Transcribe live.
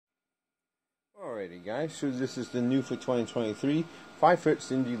Alrighty guys, so this is the new for 2023 5-foot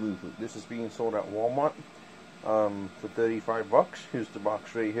Cindy Lou Hoop. This is being sold at Walmart for $35. Here's the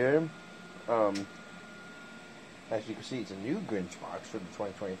box right here. As you can see, it's a new Grinch box for the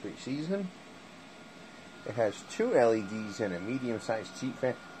 2023 season. It has 2 LEDs and a medium-sized seat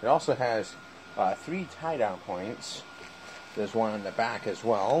fan. It also has 3 tie-down points. There's one on the back as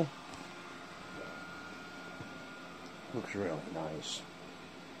well. Looks really nice.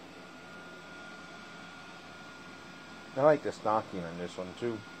 I like the stocking on this one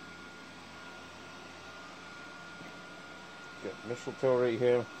too. Got mistletoe right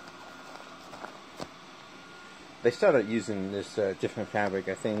here. They started using this different fabric,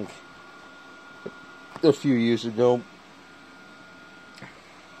 I think, a few years ago.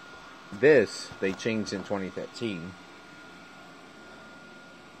 This they changed in 2013.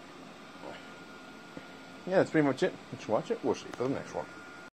 Yeah, that's pretty much it. Let's watch it. We'll see you for the next one.